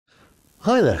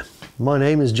Hi there, my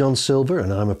name is John Silver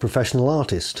and I'm a professional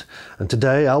artist, and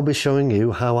today I'll be showing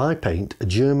you how I paint a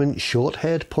German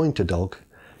short-haired pointer dog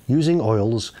using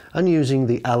oils and using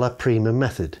the Alla Prima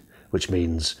method, which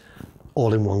means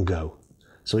all in one go.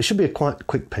 So it should be a quite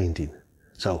quick painting.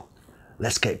 So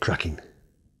let's get cracking.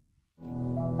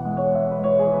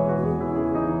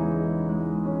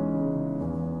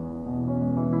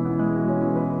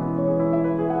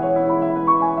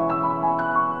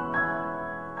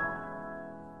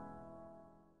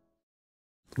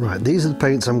 Right, these are the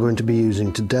paints I'm going to be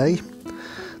using today.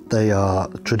 They are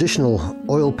traditional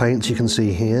oil paints you can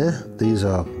see here. These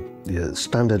are the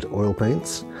standard oil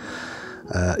paints.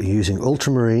 Using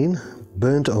ultramarine,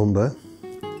 burnt umber,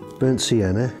 burnt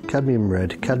sienna, cadmium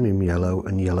red, cadmium yellow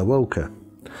and yellow ochre.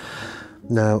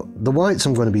 Now the whites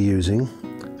I'm going to be using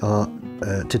are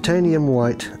titanium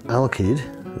white alkyd,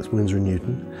 that's Winsor &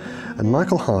 Newton, and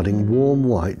Michael Harding warm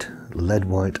white lead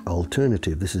white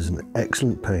alternative. This is an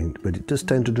excellent paint, but it does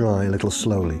tend to dry a little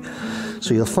slowly.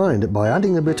 So you'll find that by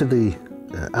adding a bit of the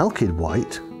alkyd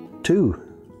white to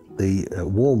the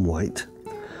warm white,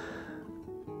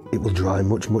 it will dry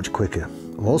much quicker.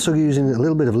 I'm also using a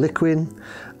little bit of Liquin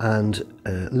and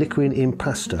Liquin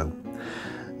impasto.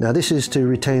 Now this is to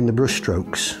retain the brush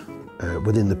strokes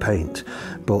within the paint,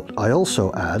 but I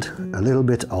also add a little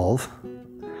bit of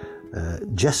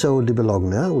gesso di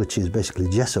Bologna, which is basically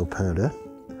gesso powder,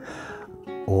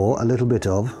 or a little bit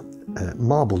of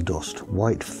marble dust,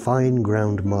 white fine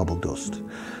ground marble dust.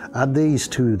 Add these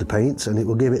to the paints and it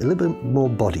will give it a little bit more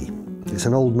body. It's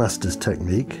an old master's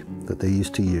technique that they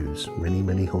used to use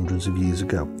many hundreds of years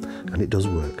ago, and it does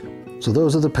work. So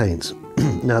those are the paints.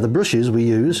 Now the brushes we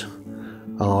use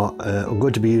are, I'm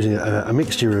going to be using a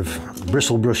mixture of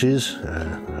bristle brushes,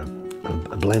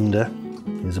 a blender,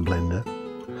 here's a blender,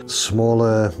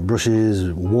 smaller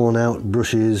brushes, worn out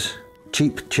brushes,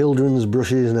 cheap children's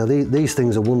brushes. Now these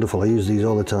things are wonderful, I use these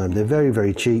all the time. They're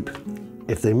very cheap.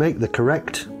 If they make the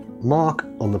correct mark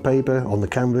on the paper, on the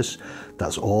canvas,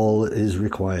 that's all that is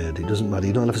required. It doesn't matter,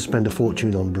 you don't have to spend a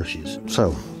fortune on brushes.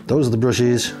 So those are the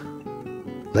brushes,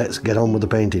 let's get on with the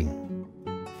painting.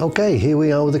 Okay, here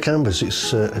we are with the canvas.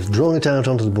 I've drawn it out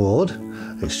onto the board.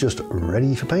 It's just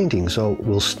ready for painting. So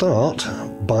we'll start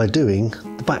by doing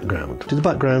the background. Do the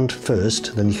background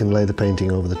first, then you can lay the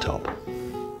painting over the top.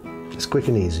 It's quick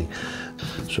and easy.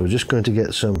 So we're just going to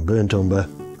get some burnt umber,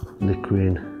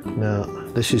 Liquin. Now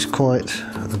this is quite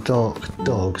a dark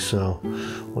dog, so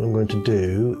what I'm going to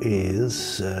do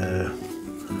is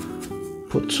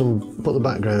put the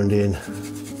background in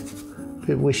a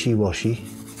bit wishy-washy,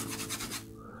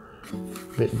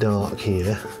 a bit dark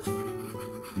here,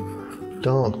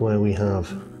 dark where we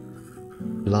have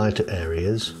lighter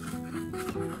areas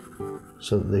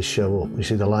so that they show up. You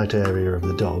see, the light area of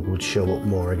the dog would show up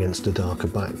more against a darker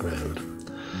background.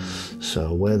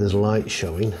 So where there's light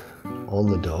showing on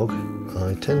the dog,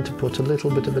 I tend to put a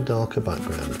little bit of a darker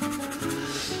background.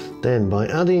 Then by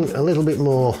adding a little bit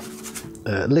more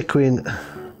Liquin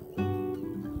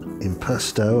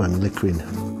impasto and Liquin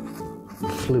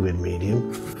fluid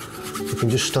medium, you can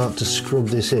just start to scrub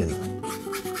this in.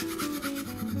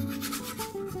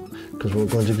 Because what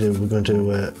we're going to do, we're going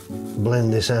to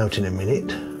blend this out in a minute,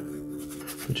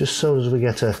 but just so as we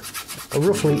get a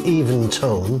roughly even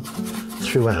tone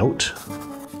throughout,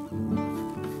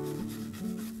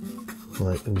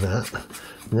 like that.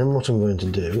 And then what I'm going to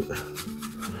do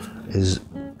is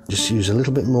just use a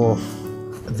little bit more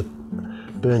of the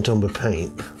burnt umber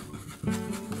paint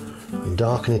and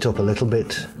darken it up a little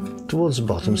bit towards the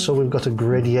bottom, so we've got a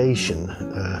gradation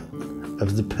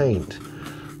of the paint,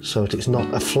 so that it's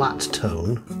not a flat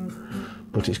tone,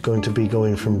 but it's going to be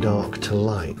going from dark to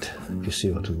light, if you see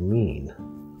what I mean.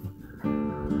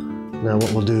 Now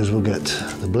what we'll do is we'll get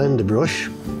the blender brush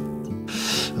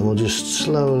and we'll just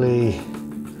slowly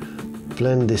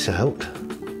blend this out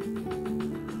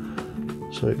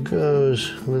so it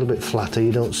goes a little bit flatter.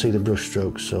 You don't see the brush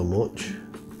strokes so much.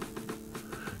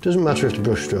 Doesn't matter if the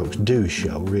brush strokes do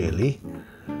show, really.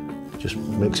 It just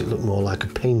makes it look more like a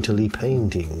painterly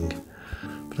painting.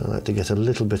 But I like to get a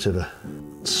little bit of a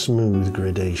smooth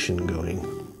gradation going,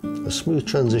 a smooth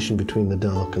transition between the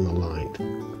dark and the light.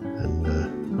 And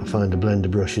I find the blender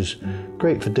brush is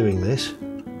great for doing this.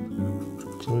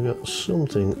 So we've got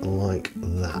something like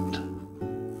that.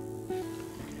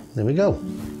 There we go,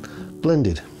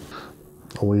 blended.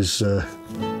 Always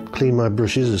clean my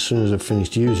brushes as soon as I've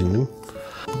finished using them,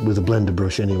 with a blender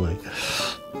brush anyway.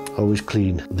 I always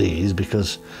clean these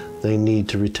because they need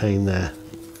to retain their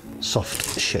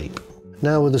soft shape.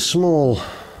 Now with a small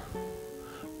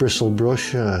bristle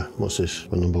brush, what's this,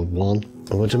 number 1,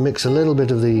 I'm going to mix a little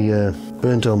bit of the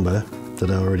burnt umber that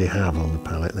I already have on the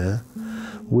palette there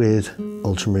with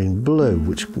ultramarine blue,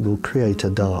 which will create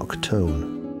a dark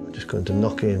tone. I'm just going to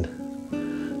knock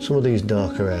in some of these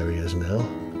darker areas now,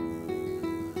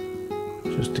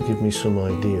 just to give me some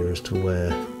idea as to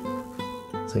where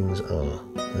things are.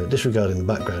 Now, disregarding the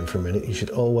background for a minute, you should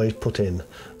always put in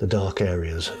the dark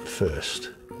areas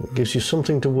first. It gives you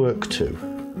something to work to.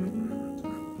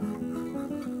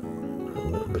 A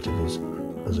little bit of his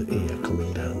ear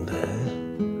coming down there.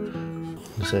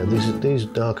 So these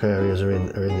dark areas are in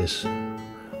this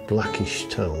blackish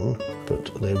tone,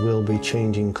 but they will be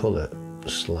changing colour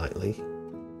slightly.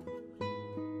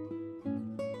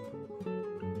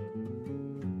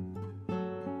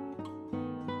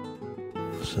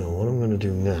 So what I'm going to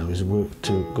do now is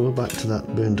go back to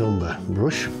that burnt umber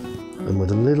brush, and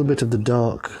with a little bit of the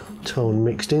dark tone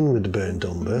mixed in with the burnt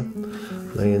umber,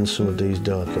 lay in some of these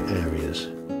darker areas.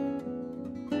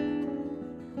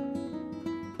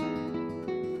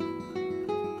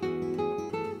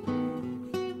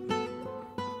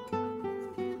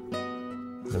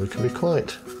 Now we can be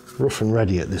quite rough and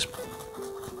ready at this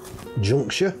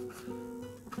juncture.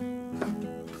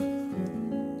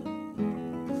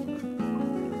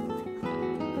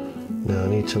 Now I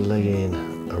need to lay in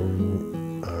a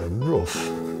rough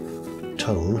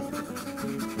tone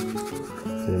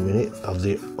in a minute of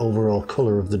the overall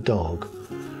colour of the dog.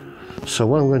 So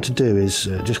what I'm going to do is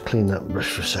just clean that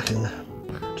brush for a second.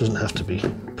 It doesn't have to be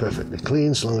perfectly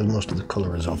clean, so long as most of the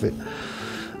colour is off it.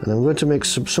 And I'm going to mix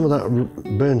some of that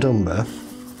burnt umber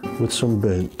with some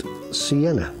burnt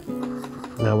sienna.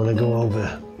 Now when I go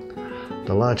over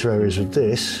the lighter areas with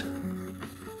this,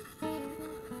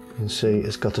 you can see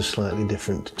it's got a slightly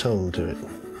different tone to it.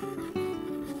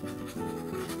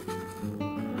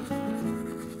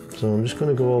 So I'm just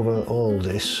going to go over all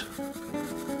this.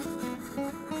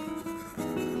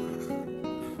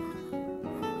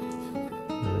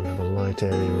 And we have a light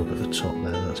area up at the top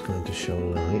there, that's going to show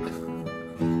light.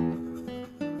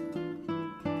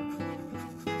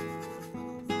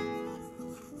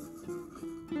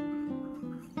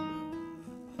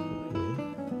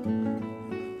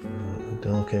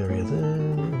 Dark area there,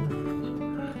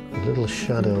 a little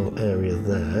shadow area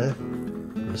there,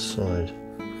 on the side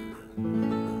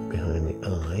behind the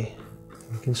eye.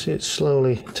 You can see it's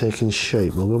slowly taking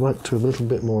shape. We'll go back to a little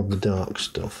bit more of the dark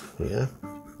stuff here.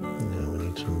 Now we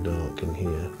need some dark in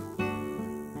here.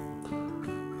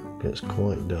 It gets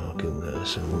quite dark in there,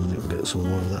 so we'll get some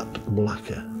more of that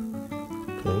blacker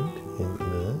paint in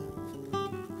there.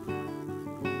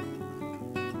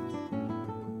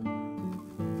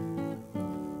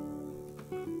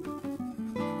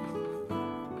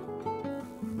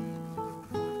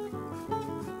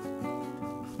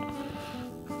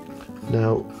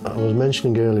 Now, I was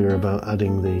mentioning earlier about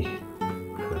adding the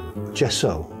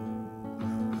gesso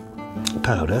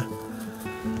powder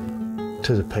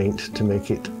to the paint to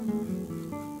make it,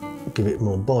 give it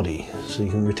more body so you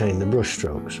can retain the brush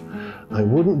strokes. I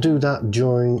wouldn't do that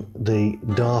during the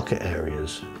darker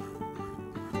areas.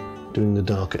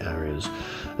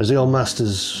 As the old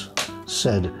masters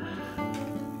said,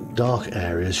 dark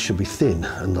areas should be thin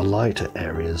and the lighter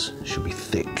areas should be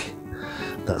thick.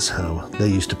 That's how they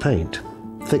used to paint.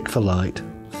 Thick for light,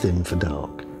 thin for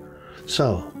dark.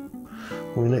 So,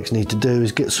 what we next need to do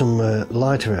is get some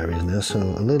lighter areas now. So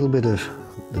a little bit of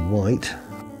the white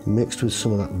mixed with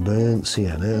some of that burnt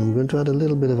sienna, and I'm going to add a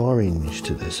little bit of orange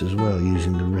to this as well,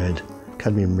 using the red,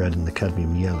 cadmium red and the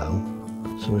cadmium yellow.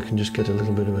 So we can just get a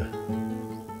little bit of a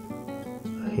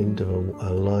hint of a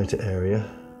lighter area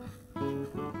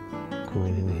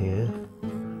going in here.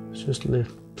 It's just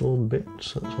little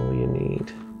bits, that's all you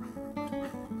need.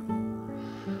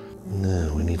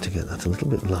 Now we need to get that a little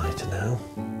bit lighter now.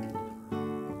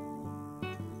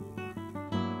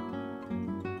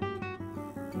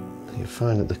 You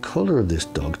find that the colour of this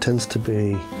dog tends to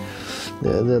be,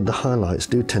 the highlights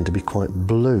do tend to be quite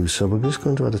blue, so we're just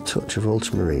going to add a touch of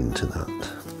ultramarine to that.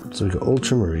 So we've got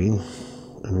ultramarine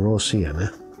and raw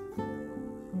sienna.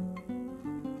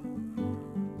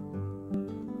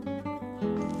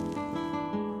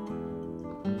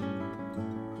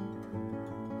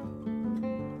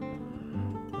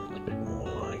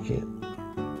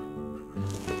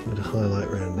 Bit of highlight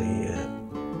around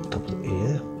the top of the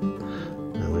ear.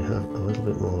 Now we have a little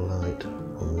bit more light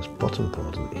on this bottom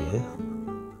part of the ear.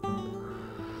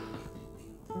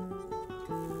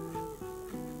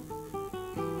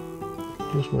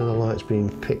 Just where the light's being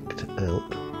picked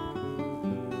out.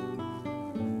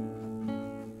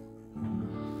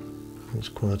 It's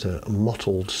quite a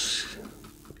mottled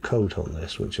coat on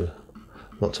this, which are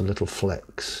lots of little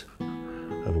flecks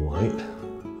of white.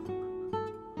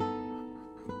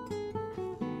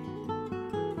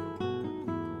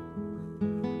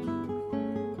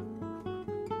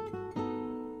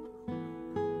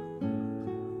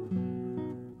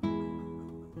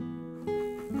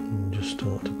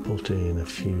 start to put in a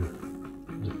few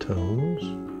of the tones.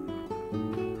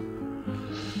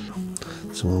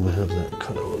 So when we have that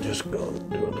colour, we'll just go and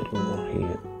do a little more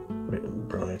here, a bit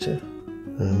brighter.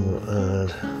 And we'll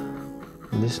add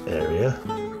this area,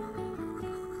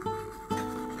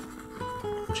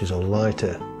 which is a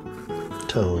lighter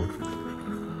tone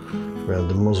around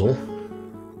the muzzle.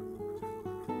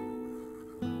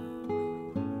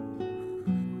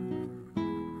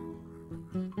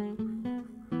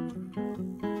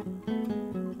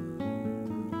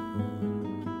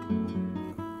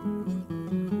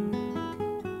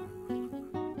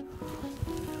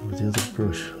 With the other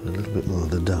brush, a little bit more of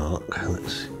the dark.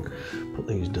 Let's put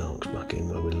these darks back in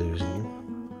where we're losing them.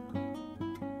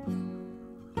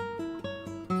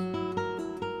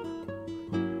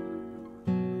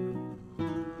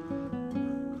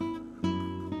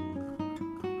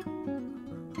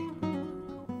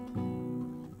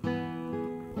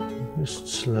 Just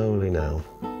slowly now,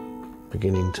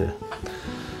 beginning to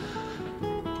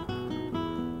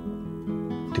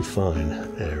define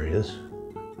areas.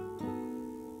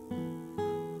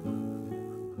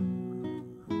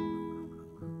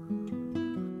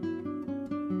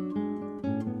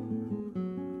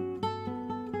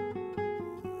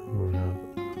 We'll have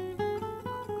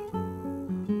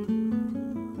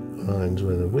lines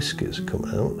where the whiskers come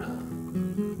out,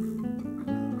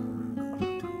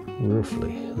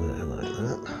 roughly there.